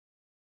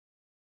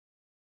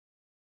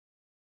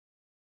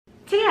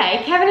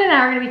Today, Kevin and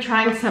I are going to be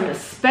trying some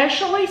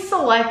specially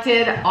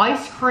selected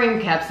ice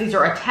cream cups. These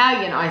are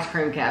Italian ice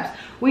cream cups.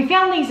 We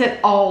found these at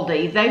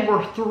ALDI. They were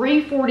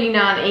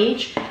 $3.49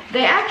 each.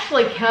 They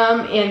actually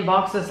come in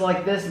boxes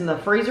like this in the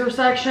freezer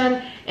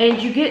section,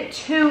 and you get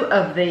 2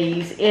 of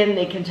these in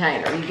the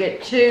container. You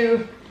get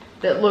 2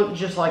 that look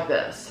just like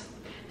this.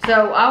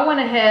 So I went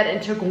ahead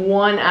and took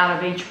 1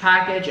 out of each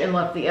package and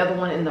left the other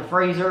one in the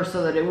freezer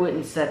so that it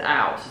wouldn't sit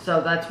out.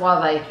 So that's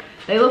why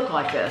they look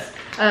like this.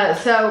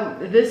 So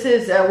this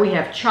is, we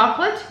have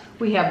chocolate,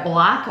 we have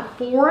black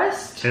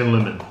forest. And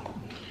lemon.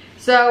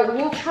 So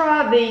we'll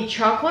try the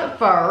chocolate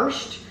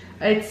first.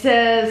 It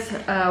says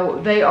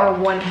they are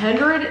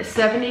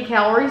 170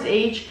 calories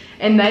each,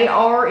 and they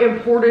are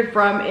imported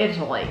from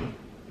Italy.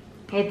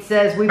 It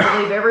says, we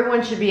believe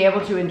everyone should be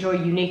able to enjoy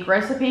unique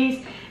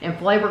recipes and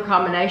flavor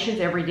combinations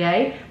every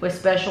day. With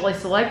specially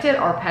selected,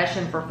 our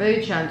passion for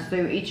food shines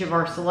through each of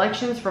our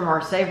selections, from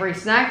our savory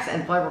snacks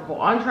and flavorful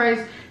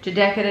entrees to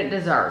decadent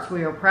desserts.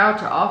 We are proud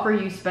to offer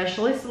you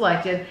specially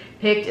selected,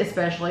 picked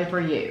especially for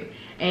you.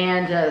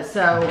 And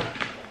so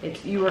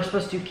you are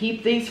supposed to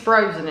keep these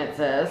frozen, it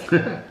says.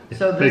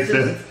 So this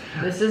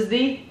is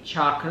the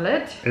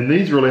chocolate. And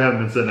these really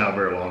haven't been sitting out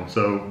very long,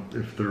 so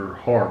if they're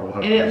hard, we'll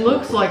have to. And it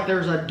looks like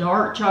there's a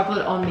dark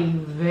chocolate on the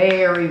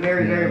very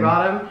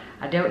bottom.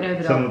 I don't know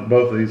that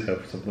both of these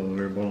have something on the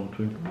very bottom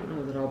too. I don't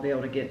know that I'll be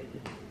able to get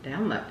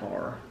down that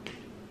far.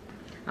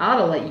 I ought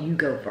to let you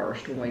go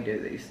first when we do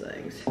these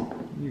things.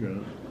 You got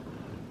it.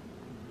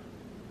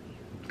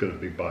 It's got a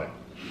big bite.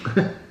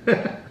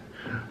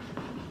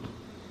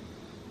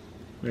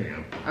 There you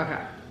go.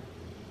 Okay.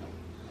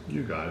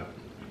 You got it.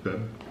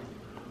 Good.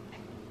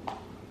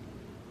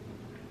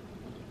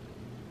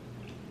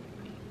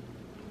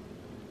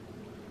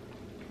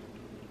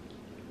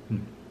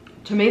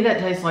 To me, that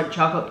tastes like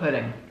chocolate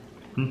pudding.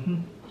 Mm-hmm.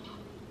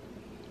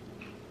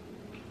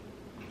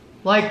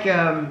 Like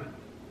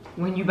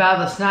when you buy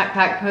the snack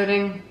pack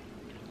pudding,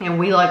 and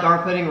we like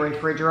our pudding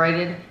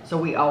refrigerated, so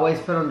we always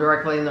put them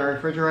directly in the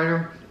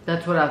refrigerator.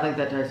 That's what I think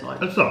that tastes like.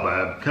 That's not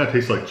bad. Kind of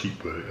tastes like cheap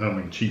pudding. I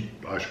mean, cheap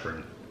ice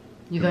cream.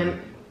 You think?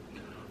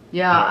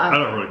 Yeah. I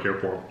don't really care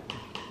for it.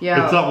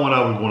 Yeah. It's not one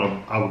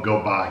I would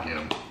go buy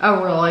again.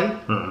 Oh, really?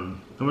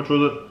 How much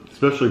was it?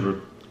 Especially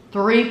for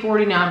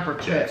 $3.49 for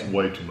 2. It's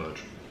way too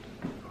much.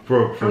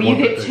 For well, you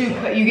get 2.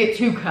 You get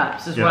 2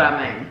 cups, is what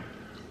I mean.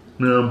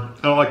 No,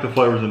 I don't like the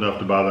flavors enough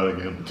to buy that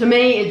again. To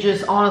me, it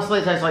just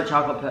honestly tastes like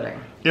chocolate pudding.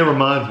 It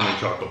reminds me of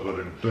chocolate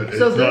pudding, but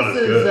so it's not as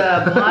good. So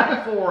this is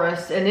Black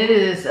Forest, and it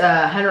is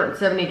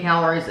 170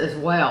 calories as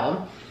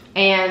well.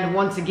 And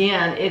once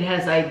again, it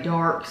has a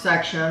dark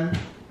section.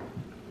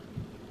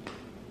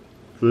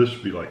 So this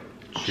should be like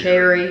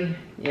cherry.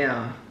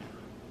 Yeah.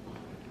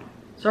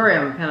 Sorry,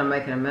 I'm kind of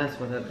making a mess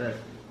with it, but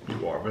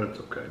you are, but it's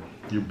okay.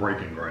 You're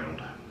breaking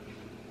ground.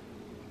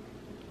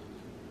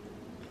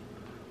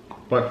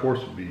 Black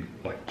Forest would be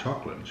like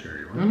chocolate and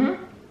cherry, right?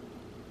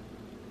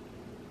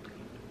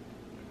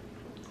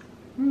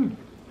 Mm-hmm.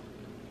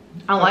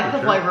 I like the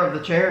flavor of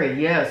the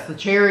cherry. Yes, the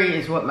cherry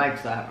is what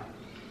makes that.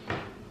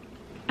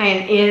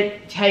 And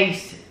it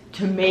tastes,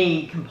 to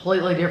me,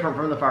 completely different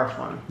from the first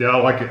one. Yeah, I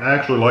like it. I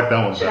actually like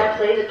that one better. Should I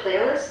play the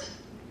playlist?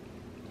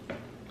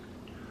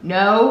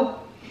 No.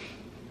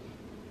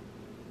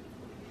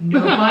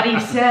 Nobody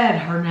said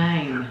her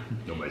name.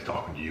 Nobody's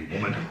talking to you,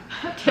 woman.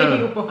 I'll tell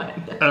you what.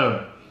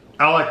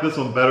 I like this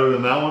one better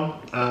than that one.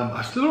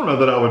 I still don't know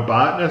that I would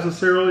buy it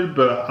necessarily,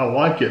 but I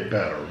like it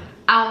better.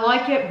 I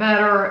like it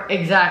better,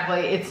 exactly.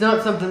 It's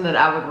not something that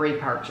I would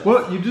repurchase.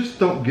 Well, you just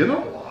don't get a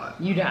lot.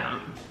 You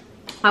don't.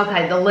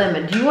 Okay, the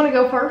lemon. Do you want to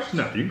go first?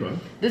 No, you go.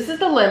 This is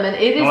the lemon.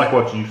 It is. I like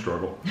watching you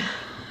struggle.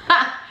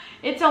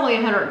 It's only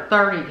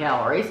 130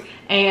 calories,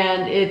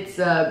 and it's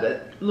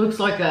looks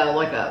like a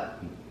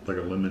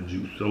lemon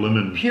juice, a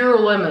lemon pure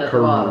lemon at the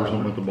bottom. Or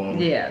something at the bottom.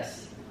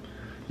 Yes.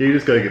 Yeah, you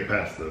just gotta get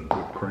past the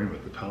whipped cream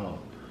at the top.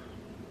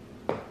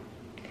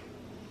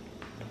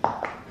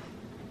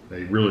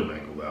 They really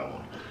mangled that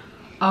one.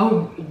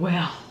 Oh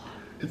well.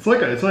 It's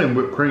not even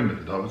whipped cream at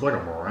the top. It's like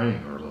a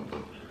meringue or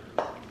something.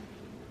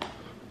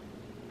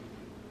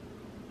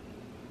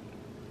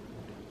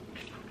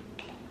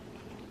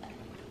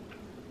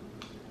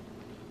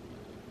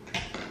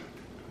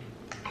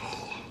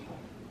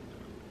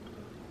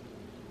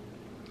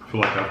 I feel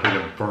like I've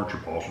taken a furniture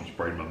polish and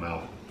sprayed my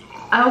mouth.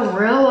 Oh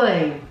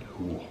really?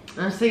 Cool.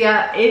 See,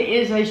 it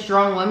is a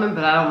strong lemon,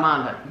 but I don't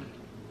mind it.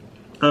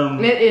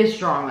 It is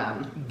strong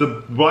though.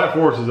 The Black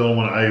Forest is the only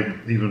one I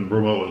even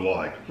remotely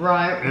like.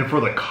 Right. And for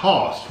the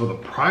cost, for the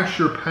price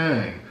you're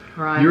paying,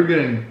 right, you're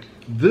getting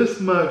this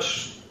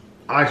much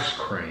ice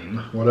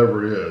cream,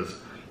 whatever it is,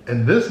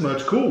 and this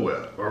much Cool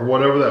Whip, or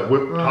whatever that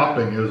whipped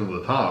topping is on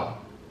the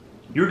top.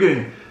 You're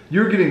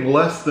getting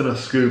less than a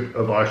scoop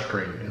of ice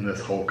cream in this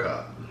whole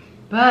cup.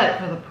 But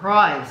for the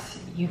price,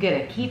 you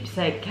get a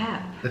keepsake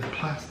cap. It's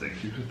plastic.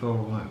 You just throw it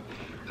away.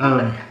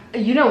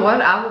 You know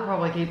what? I will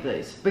probably keep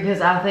these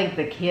because I think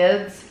the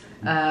kids,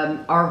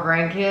 our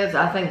grandkids,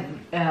 I think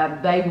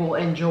they will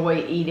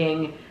enjoy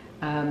eating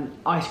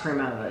ice cream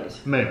out of those.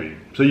 Maybe.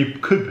 So you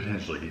could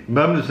potentially keep them.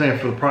 But I'm just saying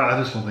for the price,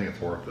 I just don't think it's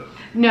worth it.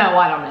 No,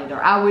 I don't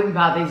either. I wouldn't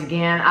buy these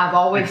again. I've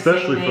always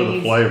Especially seen for the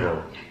these.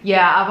 flavor.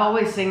 Yeah, I've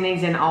always seen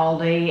these in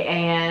Aldi,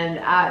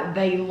 and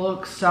they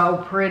look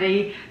so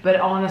pretty. But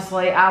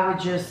honestly, I would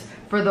just,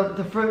 for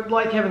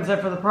like Kevin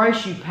said, for the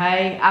price you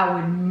pay, I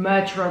would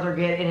much rather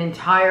get an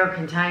entire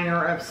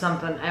container of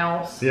something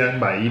else. Yeah, I can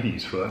buy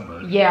Edie's for that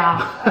much.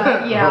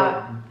 Yeah,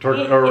 yeah.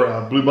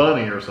 or Blue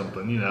Bunny or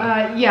something, you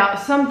know. Yeah,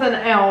 something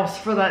else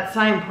for that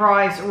same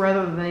price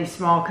rather than these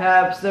small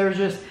cups. There's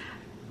just,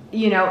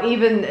 you know,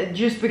 even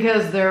just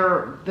because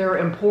they're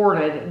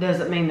imported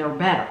doesn't mean they're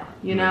better,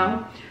 you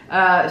know. So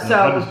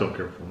I just don't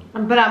care for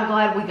them. But I'm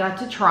glad we got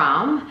to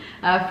try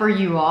them for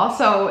you all.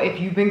 So if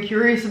you've been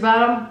curious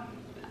about them,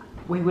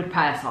 we would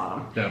pass on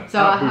them. Yeah,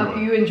 so I hope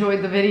you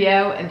enjoyed the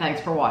video, and thanks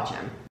for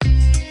watching.